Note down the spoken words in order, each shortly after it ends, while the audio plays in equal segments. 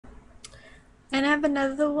And I have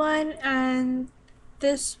another one, and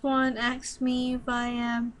this one asks me if I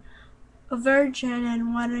am a virgin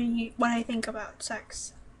and what I think about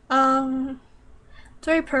sex. It's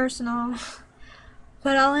very personal,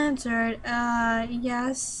 but I'll answer it.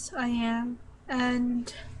 Yes, I am,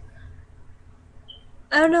 and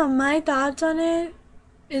I don't know. My thoughts on it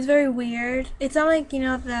is very weird. It's not like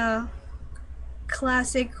the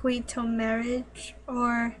classic wait till marriage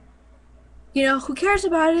or who cares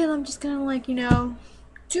about it. I'm just gonna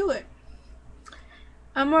do it.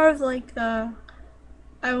 I'm more of like the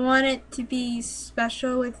I want it to be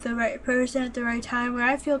special with the right person at the right time where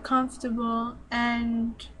I feel comfortable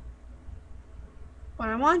and when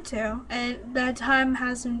I want to. And that time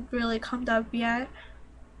hasn't really come up yet.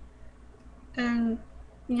 And,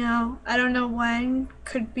 I don't know when.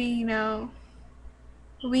 Could be, a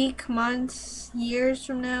week, months, years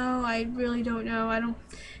from now. I really don't know. I don't,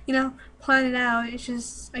 plan it out. It's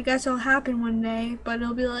just, I guess it'll happen one day, but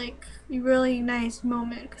it'll be like a really nice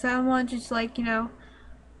moment because I don't want to just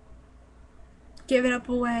give it up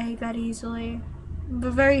away that easily. I'm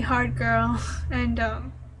a very hard girl, and I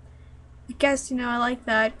guess I like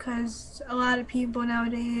that because a lot of people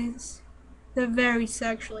nowadays they're very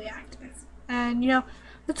sexually active, and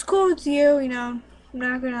it's cool with you. I'm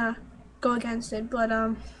not gonna go against it, but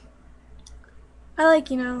I like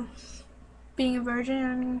being a virgin.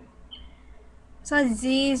 I mean, it's not a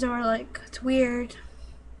disease or like it's weird.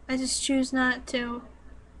 I just choose not to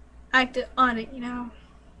act on it.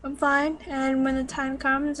 I'm fine, and when the time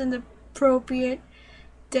comes and the appropriate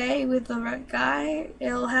day with the right guy,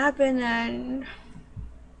 it'll happen and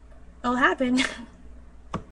it'll happen.